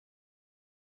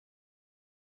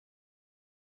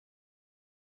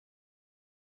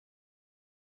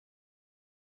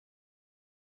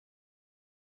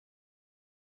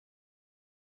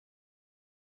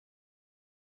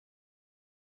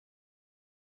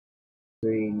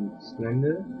Between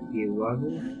Slender, the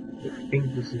Arrival. I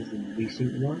think this is the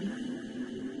recent one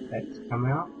that's come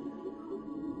out.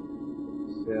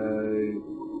 So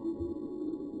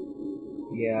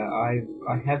yeah,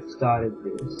 I have started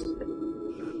this.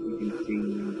 You can see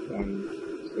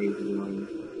stage 1.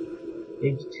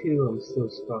 Stage 2 I'm still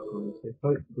stuck on, so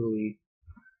hopefully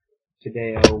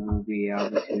today I will be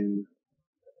able to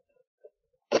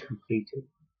complete it.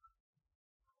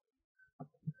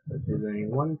 But there's only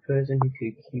one person who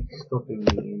could keep stopping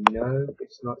me, and no,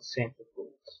 it's not Santa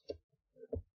Claus.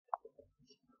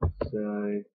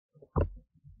 So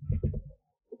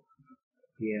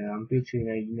yeah, I'm pretty sure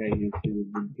you know who it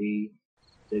would be,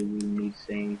 so we need to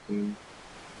say anything.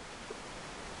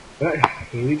 But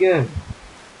here we go.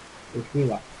 Wish me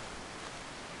luck.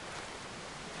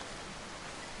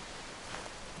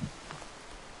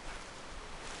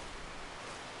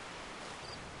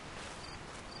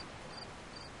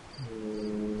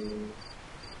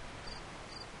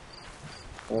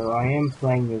 So I am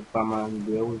playing this by my own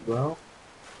will as well,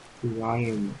 because I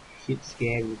am shit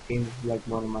scared. This game is like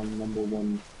one of my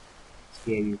 #1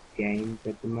 scariest games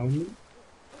at the moment.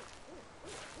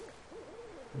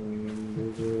 And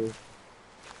there's a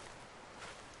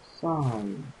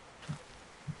sign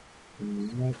on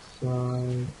the next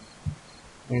side.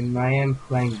 And I am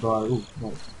playing by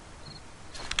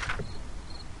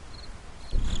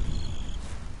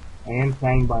I am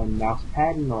playing by a mouse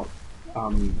pad, not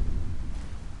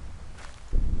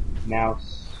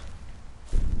mouse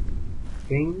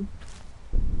thing.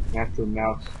 Actual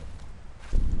mouse.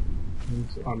 And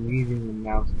so I'm using the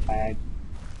mouse pad.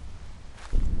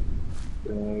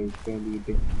 So it's gonna be a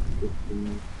bit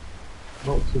different.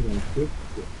 Lots of them quick.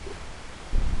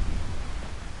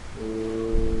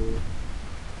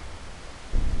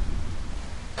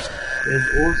 There's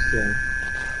also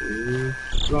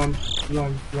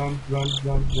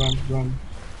run.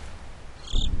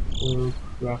 Oh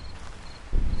crap.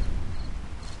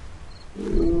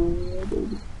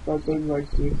 I don't like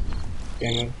this.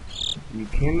 Damn it. You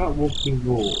cannot walk the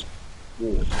wall.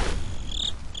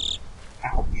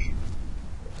 Ouch.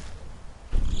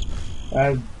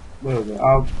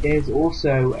 There's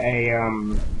also a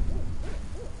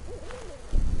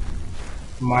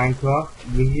Minecraft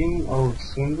vision of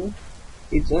Slender.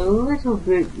 It's a little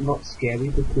bit not scary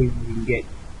because you can get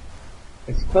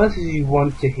as close as you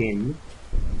want to him,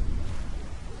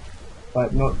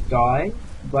 but not die.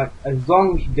 But as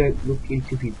long as you don't look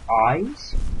into his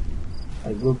eyes,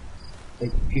 if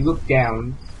you look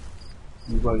down,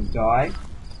 you won't die.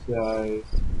 So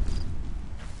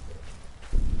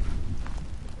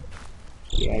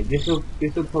yeah, this'll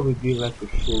probably be like a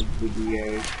short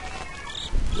video.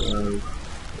 So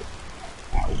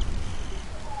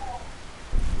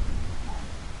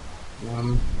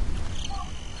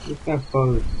just gonna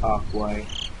follow this pathway.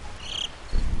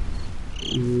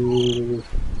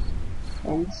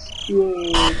 I'm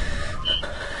scared.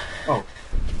 Oh,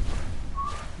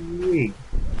 wait.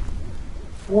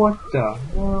 What the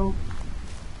hell?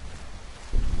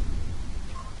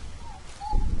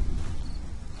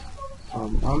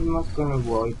 I'm not gonna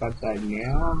worry about that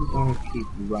now. I'm gonna keep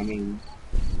running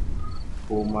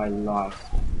for my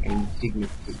life and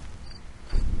dignity.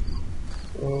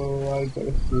 Oh, I got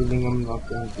a feeling I'm not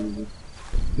gonna do this.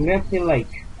 I'm gonna play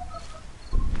like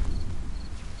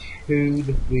 2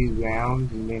 to 3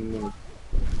 rounds and then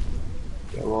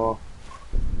go off.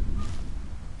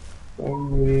 I don't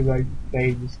really like to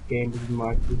play this game as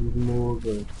much. This is more of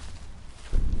a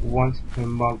once per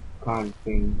month kind of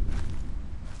thing.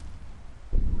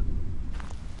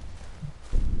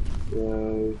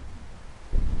 So,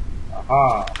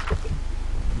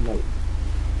 no.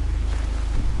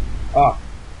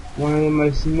 One of the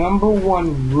most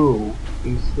 #1 rule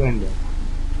in Slender: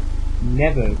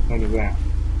 never turn around.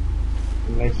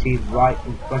 Unless he's right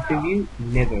in front of you,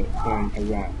 never turn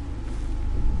around.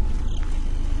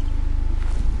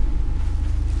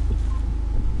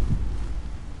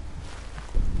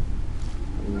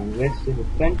 And unless there's a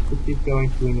fence which is going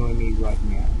to annoy me right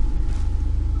now.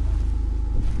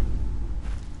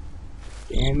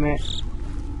 Damn it.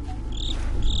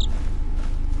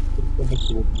 Let's go back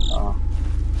to the car.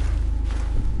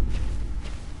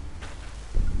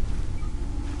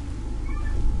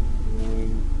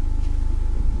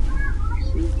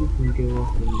 See if you can go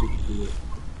off in this field.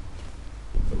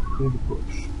 Through the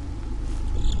bush.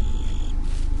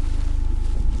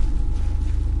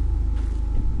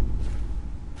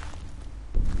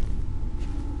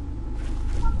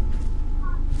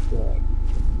 So,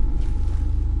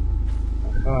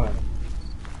 I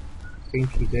think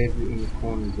he's over in the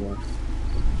corner there.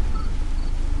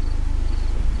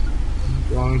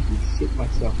 going to shit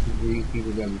myself to read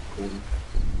people around the corner.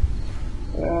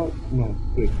 No,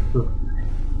 good.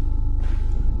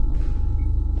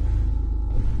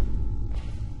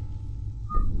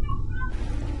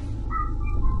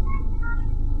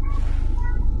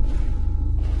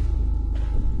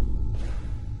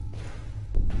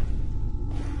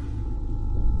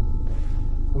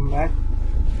 Come back.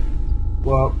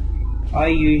 Well, I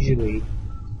usually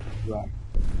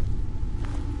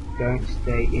don't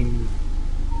stay in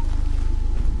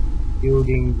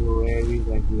buildings or areas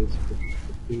like this for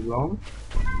too long.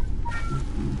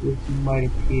 This might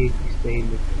appear to stay in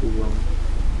this too long.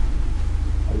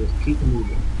 I just keep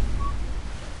moving.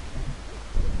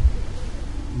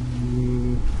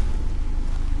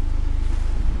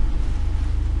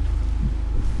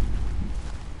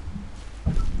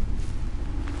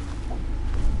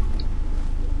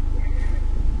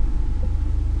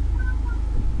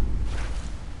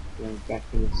 Going back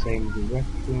in the same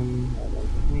direction as I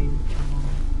came from.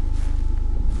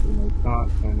 And I can't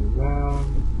turn around.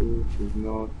 This is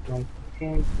not like a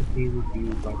chance to be with you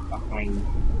right behind me.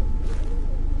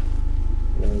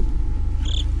 So,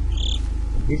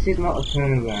 this is not a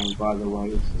turnaround, by the way.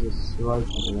 This is a slow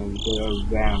turnaround. Go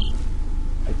around.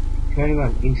 I turn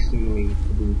around instantly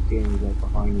to be standing right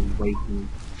behind me, waiting.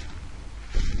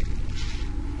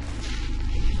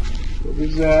 What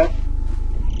is that?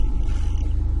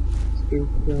 Still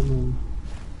coming.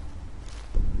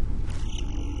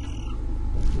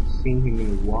 I've seen him in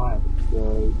a while, so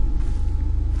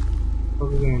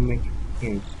probably gonna make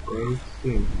him very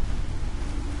soon.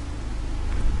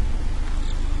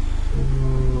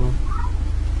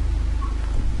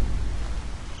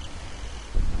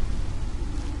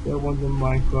 That one's a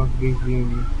Minecraft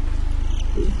vision.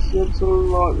 It's a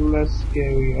lot less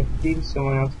scary. I've seen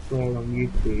someone else play it on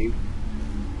YouTube,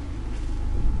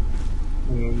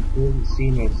 and it doesn't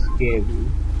seem as scary.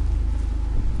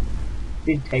 It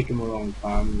did take him a long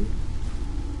time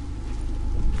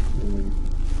to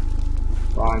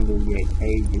find all the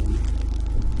pages.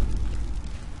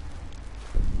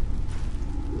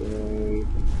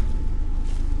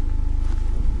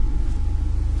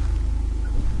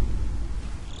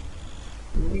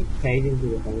 How many pages do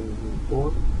we have in the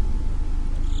report?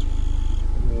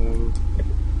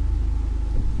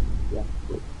 Yeah,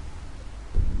 good.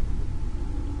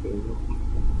 Okay,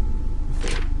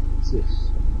 what's this?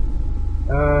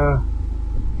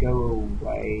 Go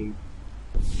away.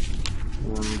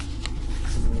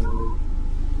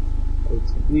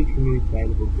 It's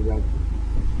recommunicatable directly.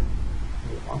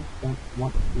 I don't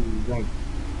want to rank.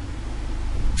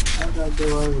 How do I go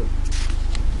over?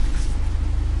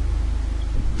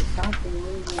 Something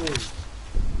moving.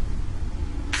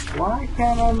 Why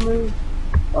can't I move?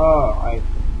 Oh, I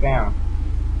found.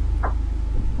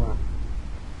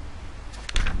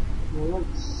 Well, that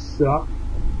sucks.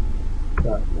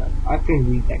 No, I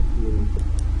can read that clearly.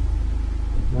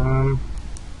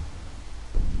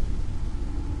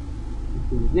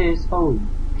 This, oh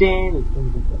damn, it's gonna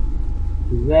be good.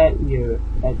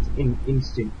 That's an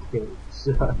instant kill.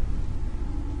 So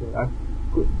I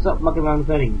stop mucking around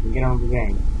the settings and get on with the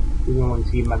game. You don't want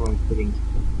to see mucking around the settings.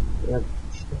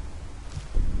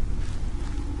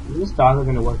 Is this starter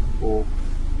gonna work before?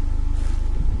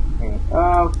 Okay.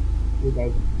 You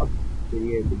guys up the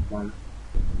video is done.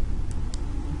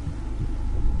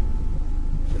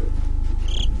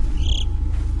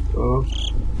 Oh,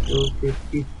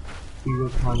 50. People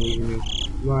can't even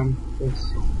run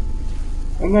this.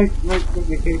 And like, and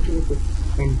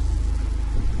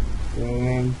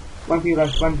one people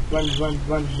left,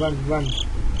 run.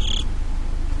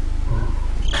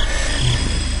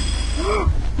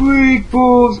 Big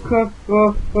balls, crap,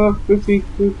 50.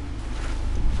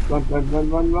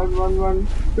 Run.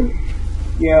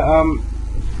 Yeah,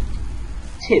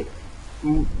 tip.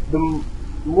 The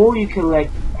more you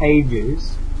collect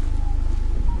pages,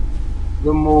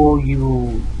 the more you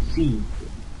will see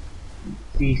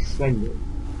Slender,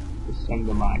 the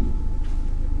Slender mine.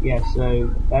 Yeah,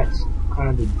 so that's kind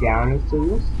of the downers to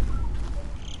this.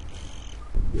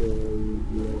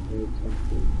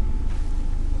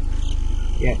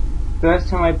 Yeah, first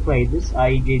time I played this,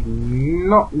 I did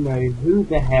not know who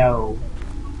the hell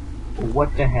or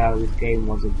what the hell this game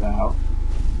was about.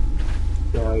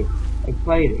 So I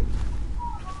played it.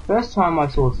 First time I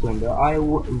saw Slender, I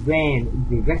ran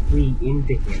directly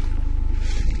into him.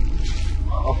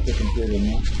 Off the computer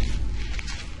now.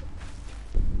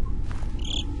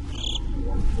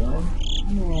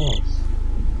 Yes.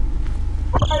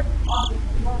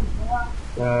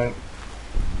 So,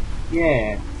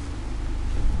 yeah.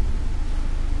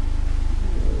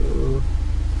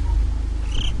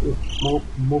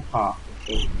 More path.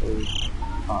 Okay.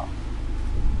 path.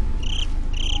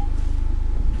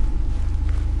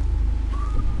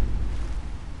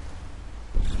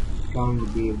 It's going to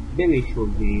be a very short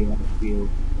video, I feel.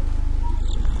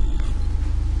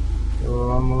 So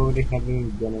I'm already having a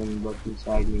gun look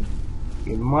inside me.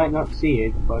 You might not see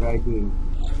it, but I do.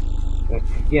 But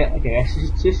yeah, okay, as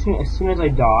soon as I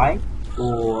die,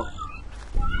 or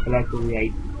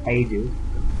collectively ages,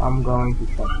 I'm going to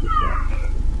shut this off.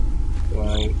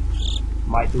 So,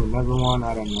 might do another one,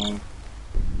 I don't know.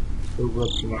 Still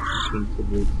working out some things to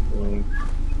this, so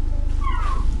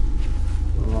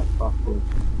well, that's possible.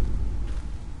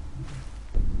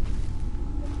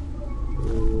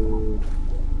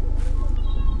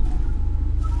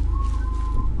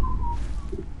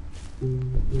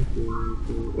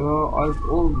 Oh, I've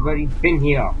already been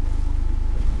here.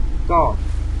 God.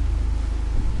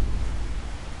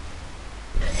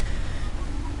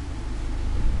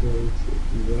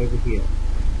 You're over here.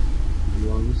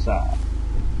 You're on the side.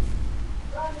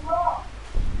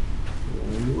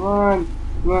 Run!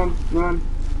 Run! Run!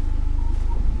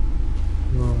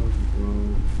 Oh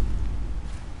God.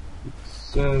 It's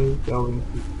so going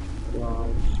to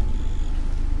die.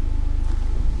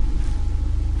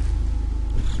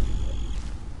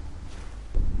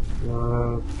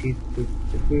 Keep the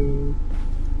food.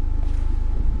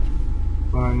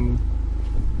 Run.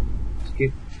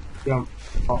 Skip. Jump.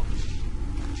 Hop.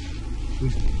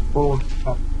 Forward.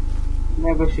 Up.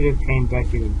 Never should have came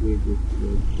back in and did this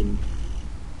thing.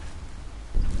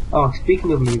 Oh,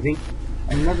 speaking of moving,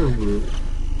 another rule.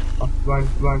 Run.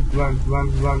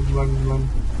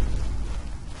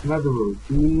 Another rule.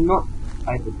 Do not,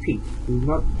 I repeat, do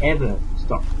not ever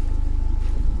stop.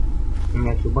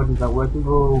 Unless your buttons are working,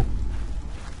 or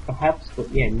perhaps, but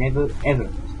yeah, never ever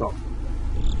stop.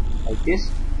 Like this,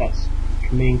 that's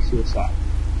committing suicide.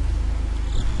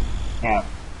 Now,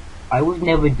 I would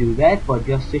never do that, but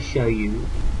just to show you,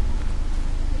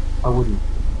 I wouldn't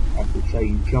have to show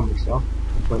you jump yourself.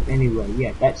 But anyway,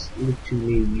 yeah, that's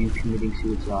literally you committing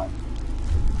suicide.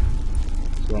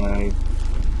 So,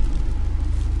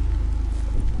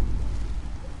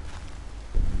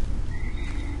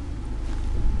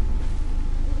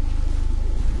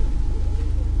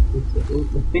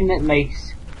 the thing that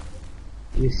makes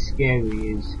this scary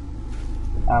is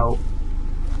how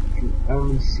you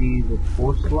only see the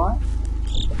force light.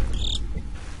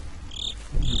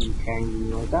 You can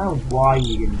change it. I don't know why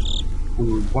you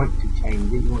would want to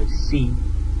change it. You want to see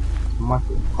as much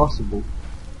as possible,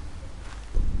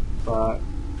 but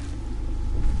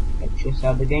that's just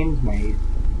how the game's made.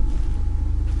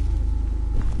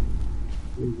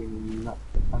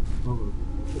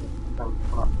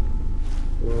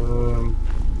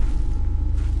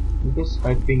 I'm just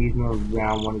hoping he's not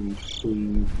around one of these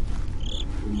trees,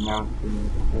 the mountain,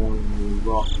 the horn, the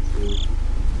rocks, the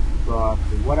grass,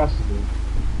 or what else is there?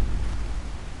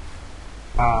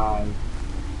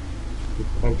 The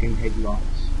floating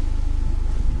headlights.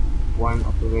 One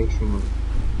operational.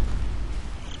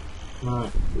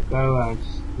 Right, we go around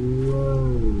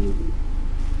slowly.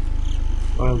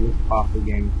 Follow this path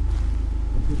again.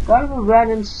 We've got to go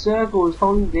around in circles,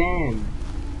 holy damn.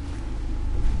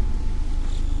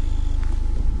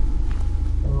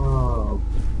 Oh.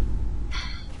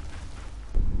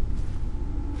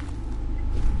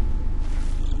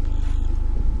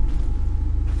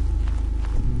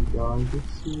 I'm going to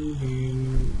see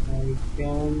him, I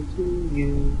come to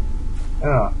you.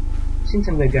 Oh, since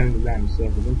I'm going around in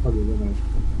circles, I'm probably going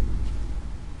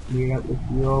to meet up with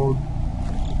the old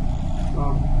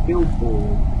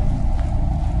billboard.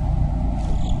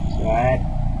 That.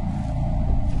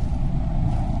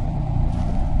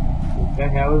 What the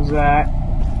hell is that?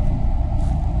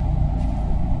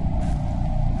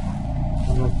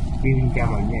 I'm not breathing down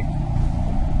my neck.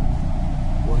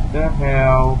 What the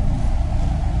hell?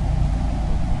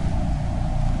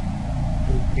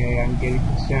 Okay, I'm getting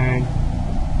concerned.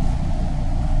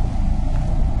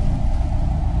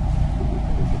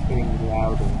 It's getting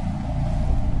louder.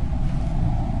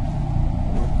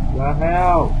 What the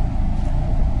hell?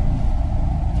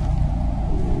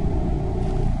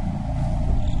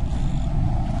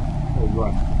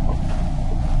 Run.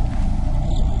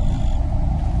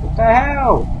 What the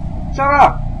hell? Shut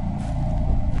up!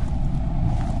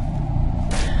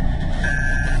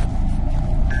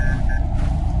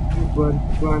 Run.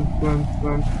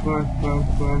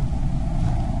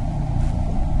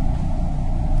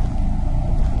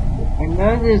 I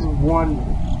know there's one.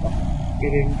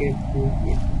 Get through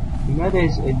it. I know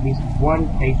there's at least one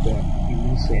paper in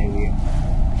this area.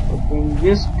 But then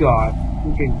this guy,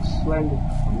 freaking Slender,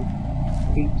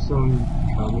 keeps on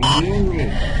coming near me.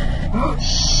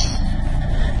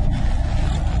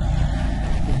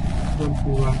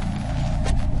 run.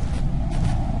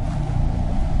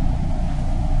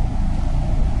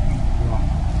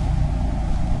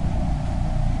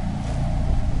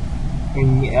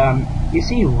 And you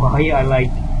see why I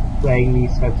like playing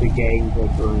these types of games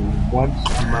like once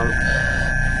a month.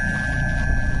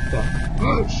 So,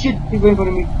 oh shit! He's going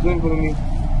for me! He's going for me!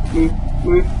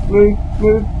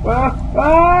 Move!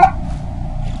 Ah!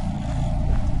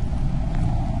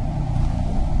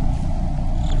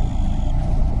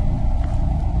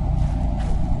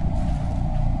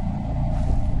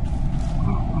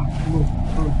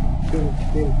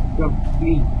 Jump,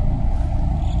 please.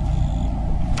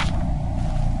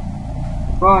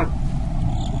 Right.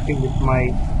 I think it's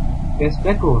my best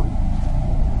record.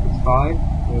 It's 5.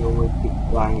 I always keep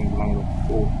flying in line of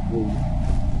 4, 3.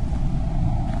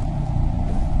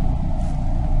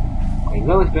 My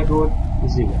lowest record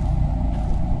is 0.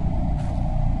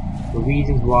 The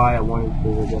reasons why I wanted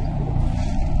to just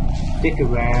stick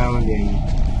around and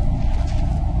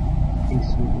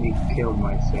instantly kill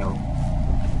myself.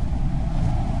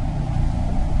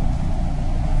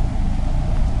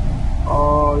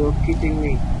 Oh, you're kidding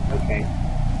me. Okay,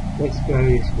 let's go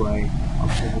this way. I'm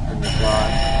probably gonna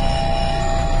die.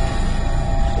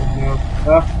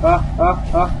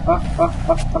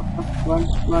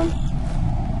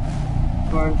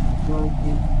 Run.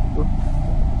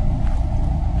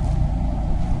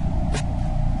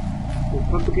 You're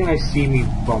probably gonna see me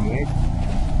vomit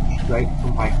straight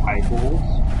from my eyeballs.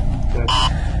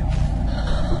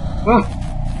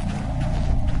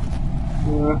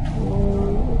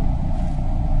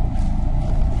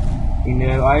 You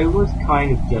know, I was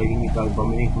kind of joking about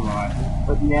vomiting from my eyes,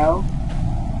 but now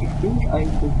I think I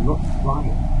was not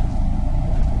flying.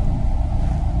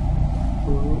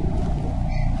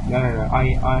 No, I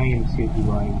am seriously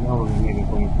lying. No one will never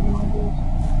vomit from my eyeballs.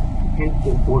 I can't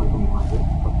get water from my eyeballs,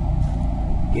 but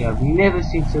yeah, I've never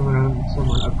seen someone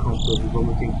accomplish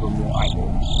vomiting from their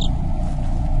eyeballs.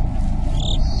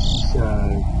 So,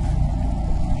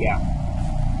 yeah.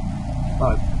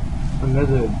 But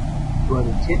another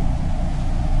brother tip.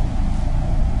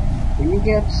 When you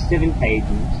get 7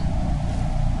 pages,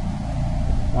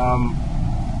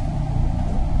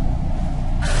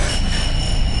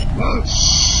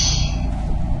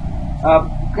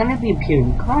 gonna be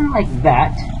appearing kind of like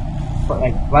that, but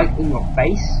like right in your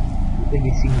face. You're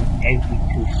gonna see him every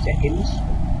 2 seconds.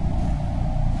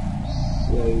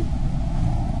 So,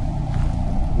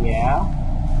 yeah.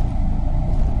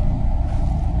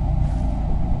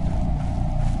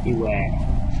 Beware.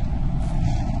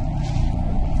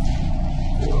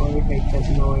 Oh, I hate that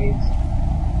noise.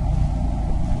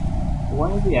 Why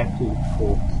are we actually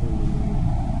corpse in the room?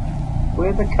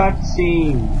 Where's the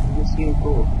cutscene? I just seen a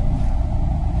corpse.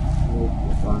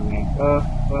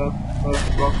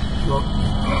 Rock.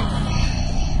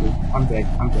 I'm dead.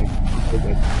 I'm so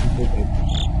dead.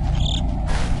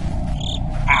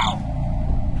 Ow!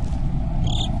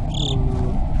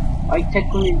 I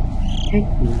technically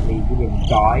would have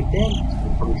died then.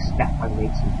 I probably snapped my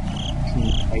legs and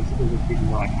teeth basically with the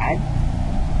video I had.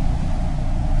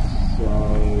 So,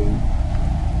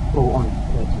 on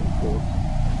person, of course.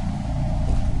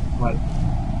 Like,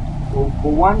 well,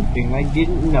 for one thing, I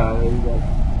didn't know that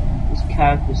this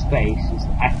character's face is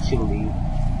actually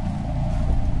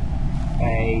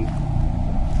a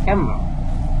camera.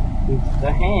 Because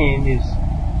the hand is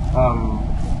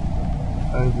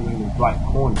over in the right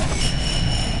corner.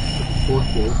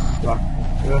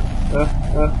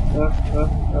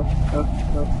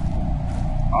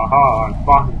 Aha, I'm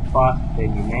faster than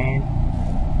you, man.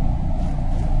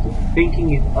 The thinking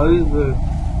is over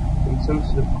in some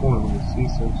sort of corner when you see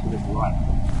some sort of light.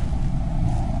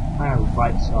 Kind of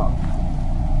lights up.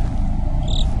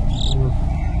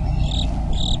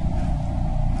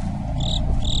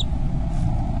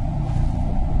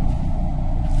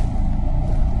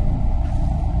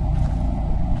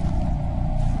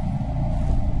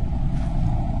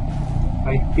 I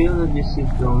feel that this is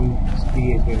going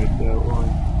to go on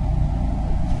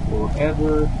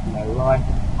forever in my life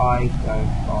if I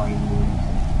don't find these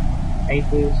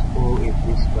papers or if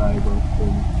this guy goes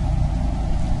home.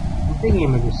 I'm thinking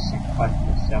I'm going to sacrifice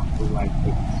myself to like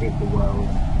save the world.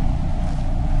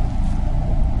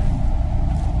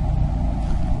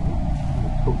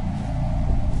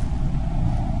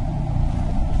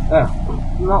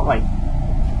 Not like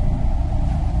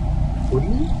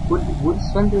would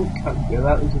Slender go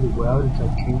out into the world and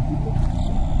start killing people?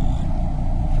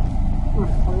 I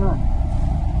don't know.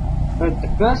 But the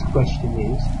first question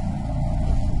is,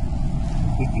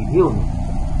 if he will.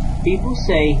 People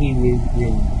say he lives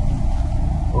in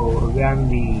or around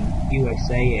the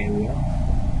USA area.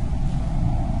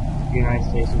 the United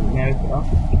States of America,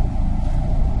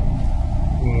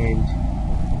 and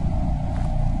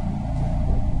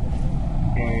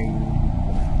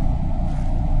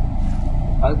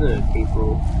other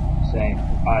people say,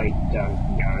 I don't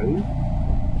know.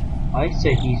 I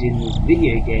said he's in this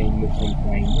video game which I'm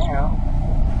playing now,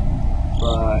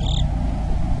 but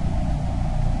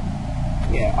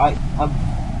yeah,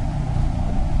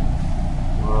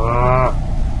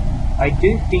 I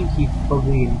do think he's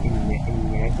probably in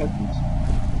America, because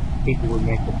people would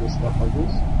make up this stuff like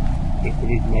this if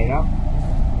it is made up.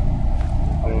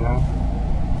 I don't know.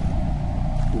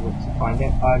 Who wants to find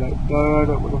out? I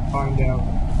don't want to find out.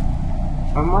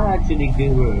 I might actually do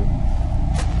a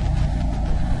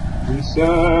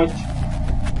research.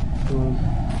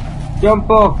 Jump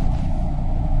off!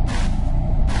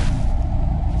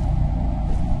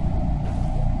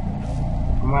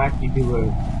 I might actually do a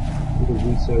little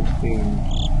research thing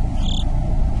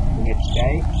the next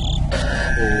day.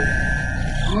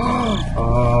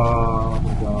 Oh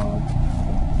my god.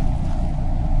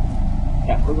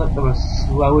 That was like the most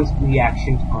slowest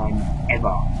reaction time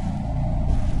ever.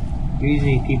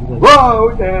 Usually people are like, whoa,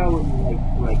 what the hell?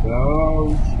 And like,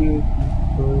 oh shit,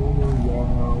 oh no.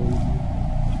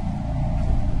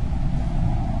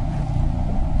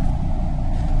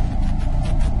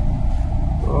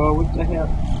 Oh, what the hell?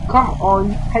 Come on,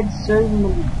 you had so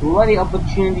many bloody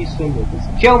opportunities, Slender. Just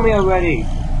kill me already!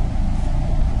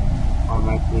 I'm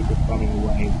actually just running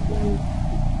away, so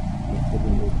I'm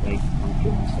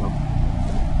kill myself.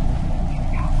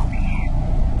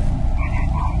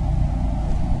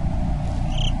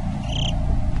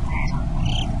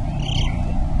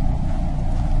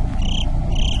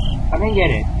 I don't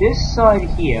get it. This side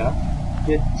here,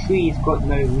 the tree's got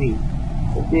no leaf.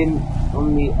 But then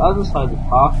on the other side of the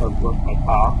path, I've lost my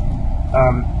path.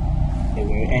 There we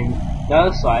go. And the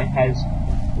other side has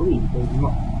leaves. There's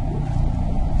not.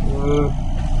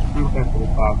 I'm not going for the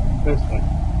path. First one.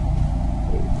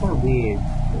 It's kind of weird.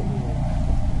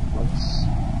 Like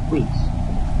squeaks.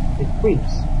 It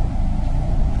squeaks.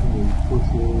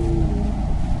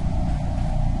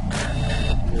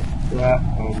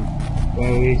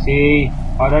 Where is he?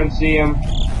 I don't see him.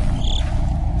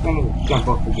 I'm gonna jump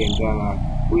off again, don't I?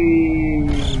 Whee!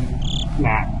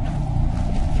 Nah.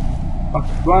 Oh,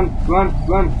 run!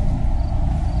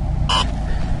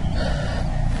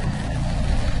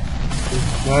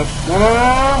 No!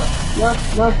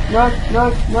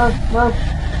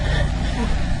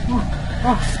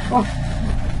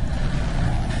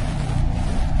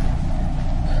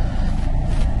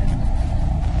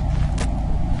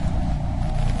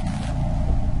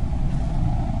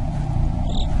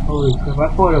 Holy crap, I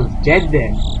thought I was dead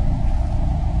then.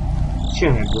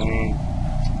 Shouldn't have ran.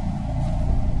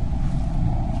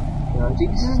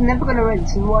 This is never gonna end.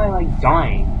 This is why I like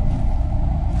dying.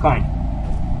 Fine.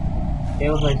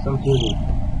 There was like some sort of...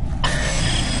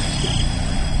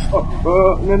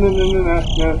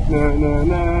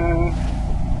 no.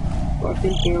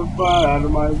 Fucking terrified out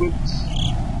of my wits.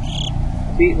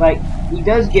 See, like, he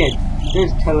does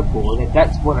teleport.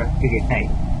 That's what I figured, hey.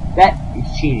 That is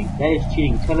cheating. That is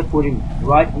cheating. Teleporting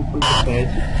right in front of the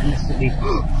person, instantly,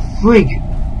 frig!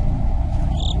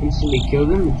 Instantly kill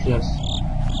them. It's just,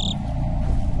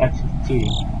 that's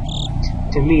cheating.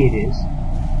 To me, it is.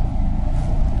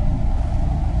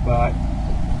 But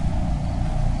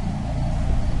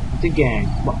it's a game.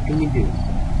 What can you do?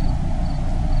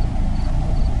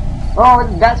 Oh,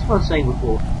 that's what I was saying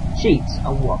before. Cheats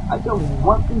are what? I don't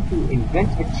want them to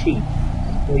invent a cheat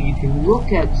so you can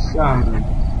look at some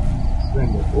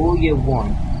Slender all you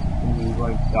want and you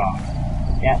won't die.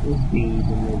 That would be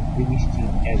the most biggest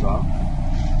cheat ever,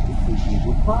 because you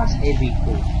will pass every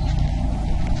course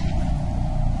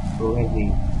or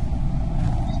every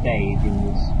stage in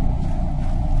this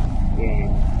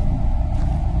game.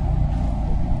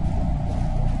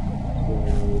 So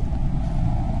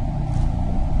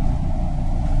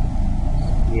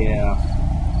yeah,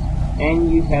 and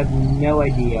you have no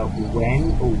idea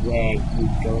when or where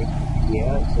you're going to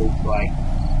appear, so it's like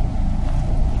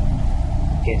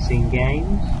guessing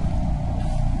games,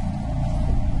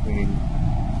 and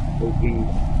hoping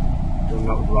you're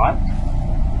not right,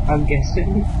 I'm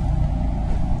guessing.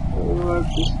 Oh, I've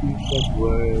just used that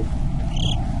word.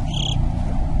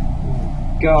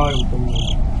 God,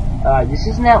 this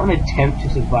is now an attempt to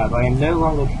survive. I am no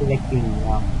longer collecting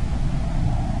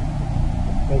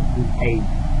aid.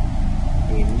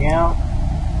 I am now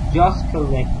just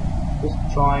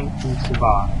trying to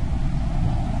survive.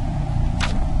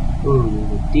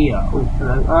 Ooh, dear. Oh,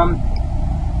 hello.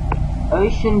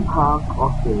 Ocean Park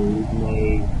offers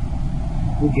a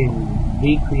friggin'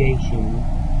 recreation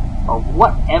of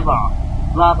whatever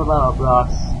blah blah blah blah.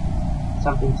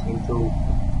 Something central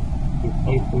is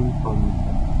open from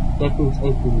everything's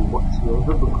open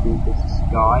whatsoever because there's this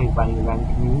guy running around the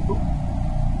community.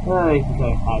 You can go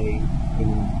hay,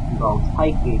 involves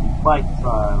hiking, bike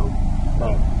trial,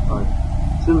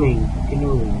 swimming,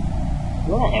 canoeing,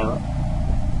 whatever.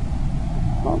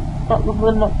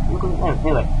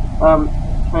 Anyway,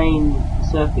 train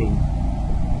surfing,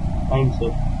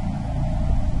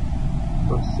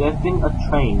 So surfing a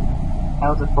train, how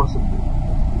is it possible?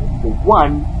 For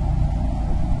one,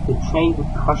 the train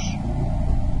would crush you.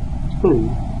 Two,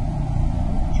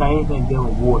 the train is going to go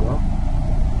in water.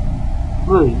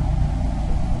 3,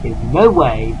 there's no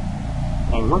way,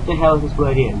 and what the hell is this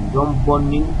word here?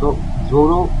 Zombonding,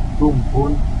 Zono,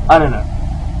 Zombon, I don't know.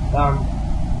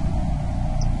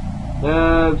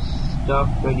 Stuff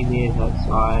 30 meters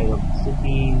outside of the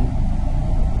city.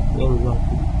 There we go.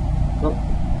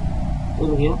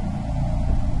 Over here.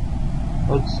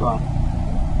 Outside.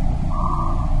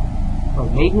 Oh,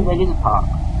 maybe that is a park.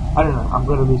 I don't know, I'm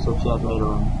gonna research that later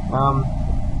on.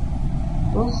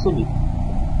 Where's the city?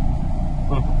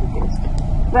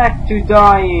 Back to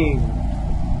dying!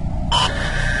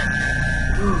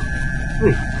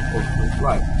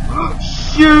 Right.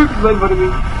 Shoot! Right in front of me!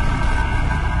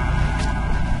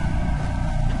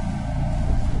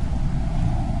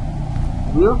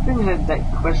 The real thing that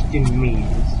question me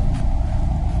is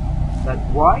that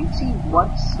why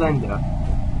Slender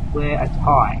wear a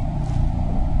tie?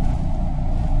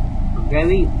 A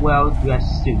very well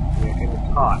dressed suit and a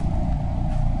tie.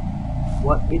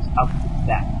 What is up with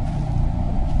that?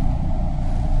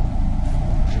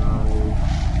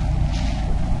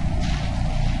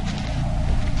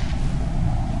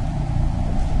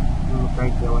 I'm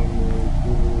afraid going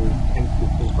to attempt to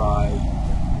survive.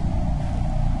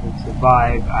 And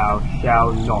survive I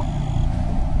shall not.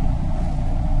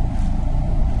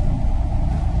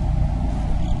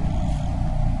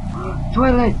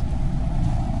 Toilet!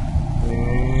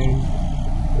 And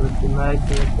with the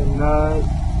night.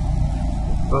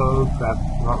 Oh crap,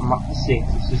 I'm up to 6.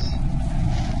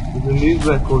 It's a new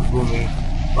record for me.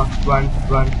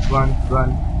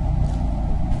 Run.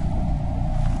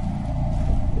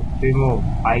 2 more.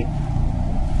 I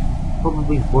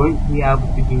probably won't be able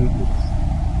to do this.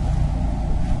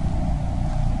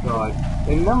 God,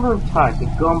 the number of times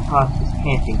I've gone past this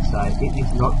camping site, it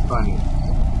is not funny.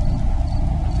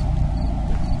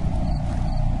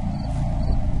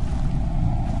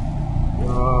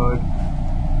 God,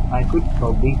 I could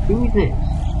probably do this.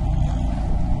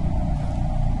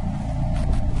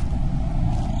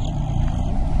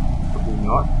 Probably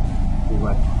not. Do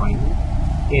like training.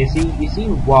 Yeah, you see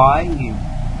why you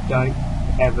don't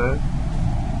ever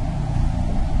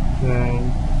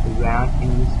turn around in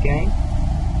this game?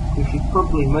 Because you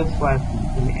probably most likely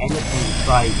in anything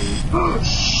driving.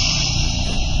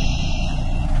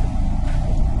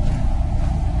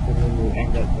 And then you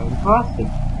end up going past them.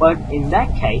 But in that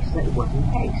case, that wasn't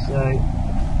the case. So,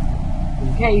 in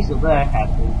case of that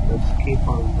happening, let's keep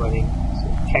on running. So,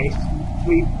 in case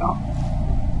we stop.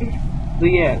 So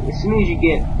yeah, as soon as you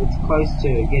get it's close to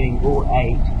getting all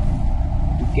 8,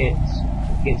 it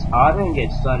gets harder and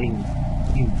gets starting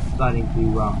to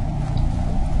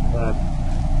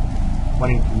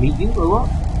wanting to meet you or what?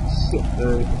 I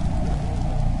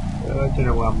don't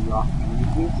know why I'm laughing.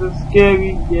 It's a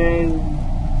scary game.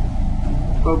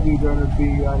 It's probably gonna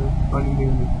be out of funny in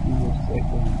a few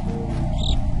seconds.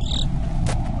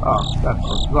 Oh, that's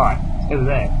right. It's over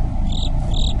there.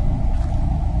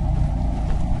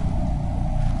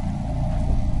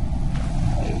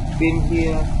 I've been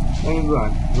here and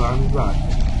run.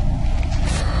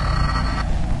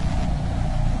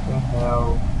 The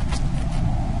hell?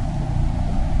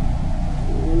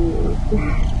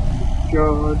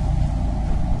 God.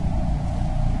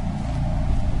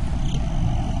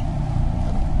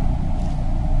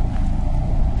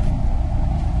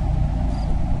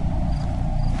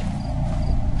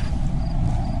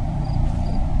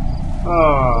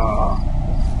 Oh,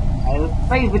 I have a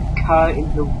favorite car in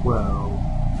the world.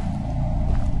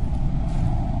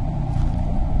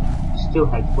 Still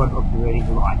has one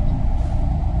operating light.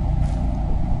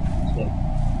 So,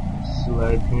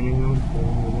 slow turning,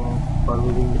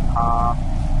 following the car.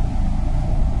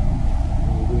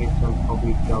 Which I'm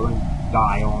probably going to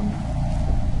die on.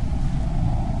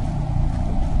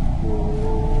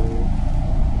 Whoa.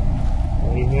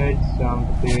 I heard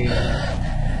something.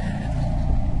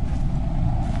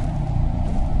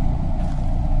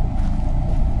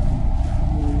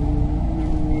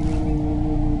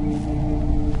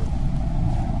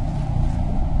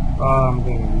 Oh, I'm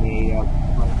gonna need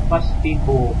my busty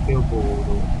billboard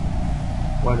or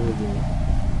whatever it is.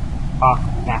 park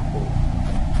battle.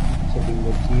 Something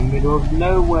that's in the middle of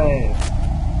nowhere.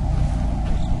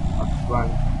 Up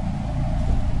front.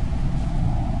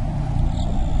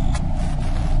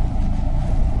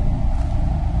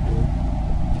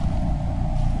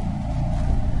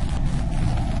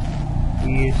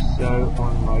 He is so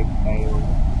on my tail.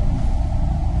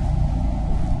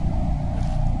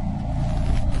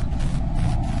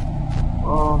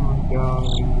 Oh my god,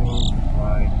 I'm going to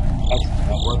die.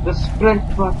 That was the sprint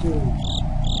button!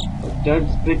 But don't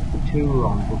sprint for too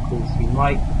long because he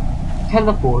might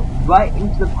teleport right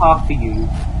into the path for you.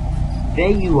 There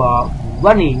you are,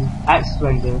 running at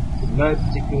Slender for no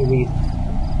particular reason.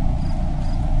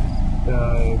 So,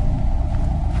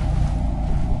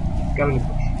 go in the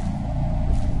bush.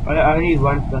 I only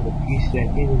run for like a few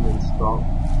seconds and then stop.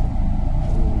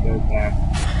 And then go back.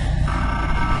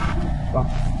 Stop.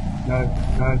 No,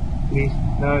 no, please,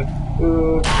 no.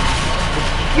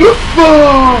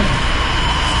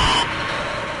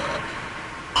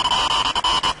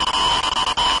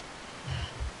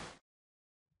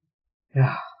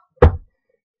 Yeah.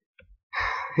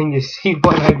 And you see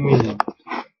what I mean.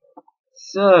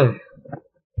 So,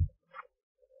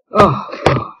 oh,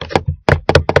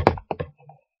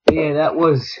 yeah, that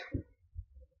was.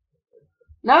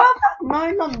 No,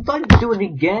 don't do it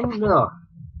again. No.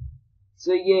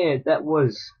 So yeah, that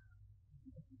was.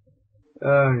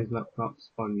 It's not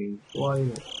responding. Why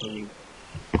not responding?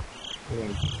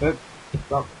 Okay.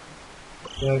 Stop.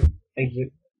 No,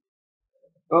 exit.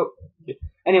 Oh.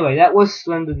 Anyway, that was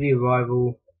Slender the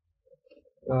Arrival.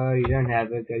 You don't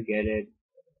have it, go get it.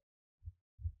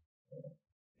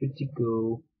 Pretty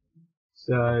cool.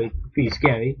 So, pretty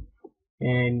scary.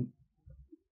 And,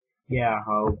 yeah,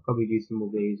 I'll probably do some more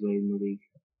videos later in the week.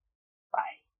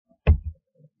 Bye.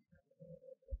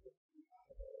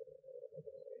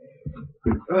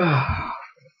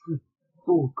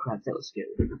 Oh crap, that was scary.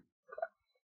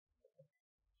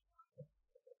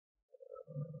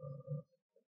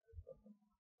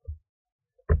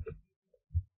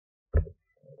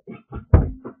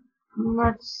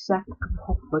 Let's sack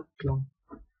pop it down.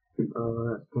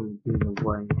 That's gonna be the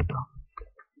way.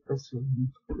 That's a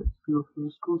feel for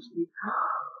the school sleep.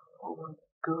 Oh my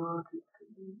god.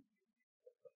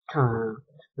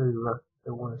 It's very rough. I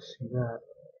want to see that.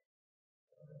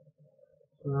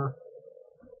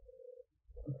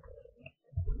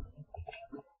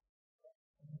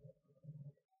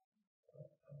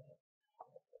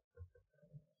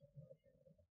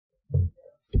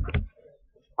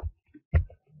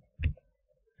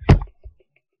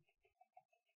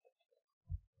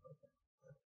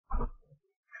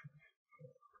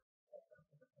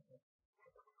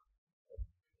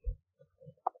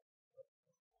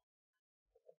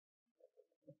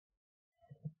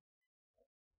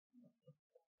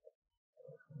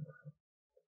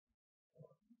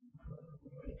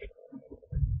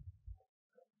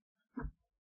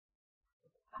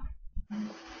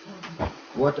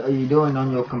 What are you doing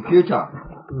on your computer?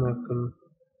 Nothing.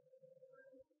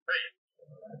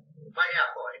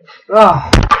 Ah.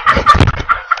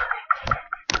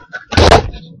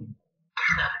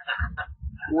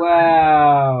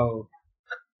 Wow.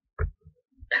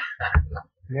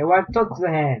 Now I took the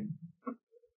hand.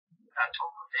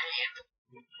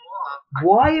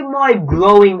 Why am I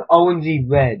glowing orangey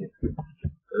red?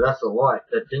 That's the light,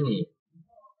 that thingy.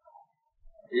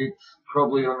 It's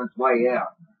probably on its way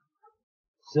out.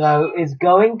 So it's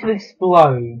going to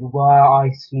explode while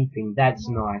I'm sleeping. That's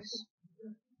nice.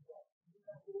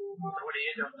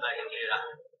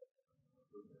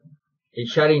 He's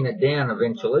shutting it down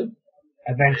eventually.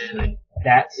 Eventually.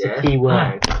 That's the key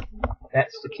word.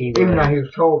 That's the key word. Even though he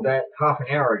was told that half an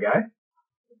hour ago.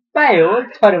 Fail?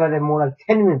 I told about that more like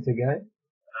 10 minutes ago. Okay.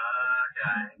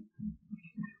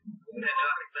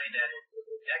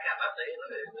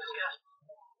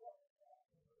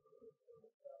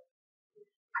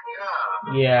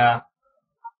 Yeah.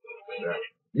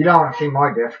 You don't want to see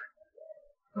my desk.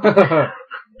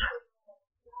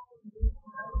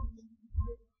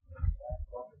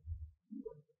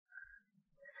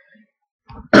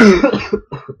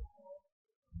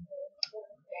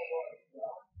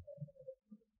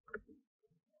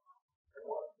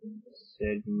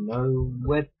 Said no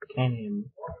webcam.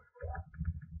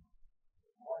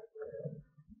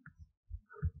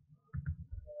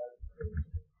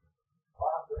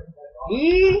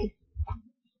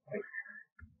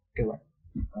 Go on.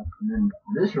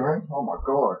 This room? Oh my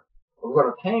god. We've got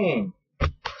a tan.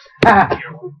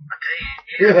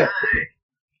 Yeah.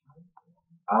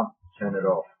 Turn it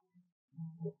off.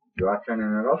 You are turning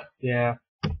it off? Yeah.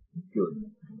 Good.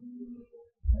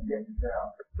 Get this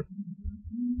out.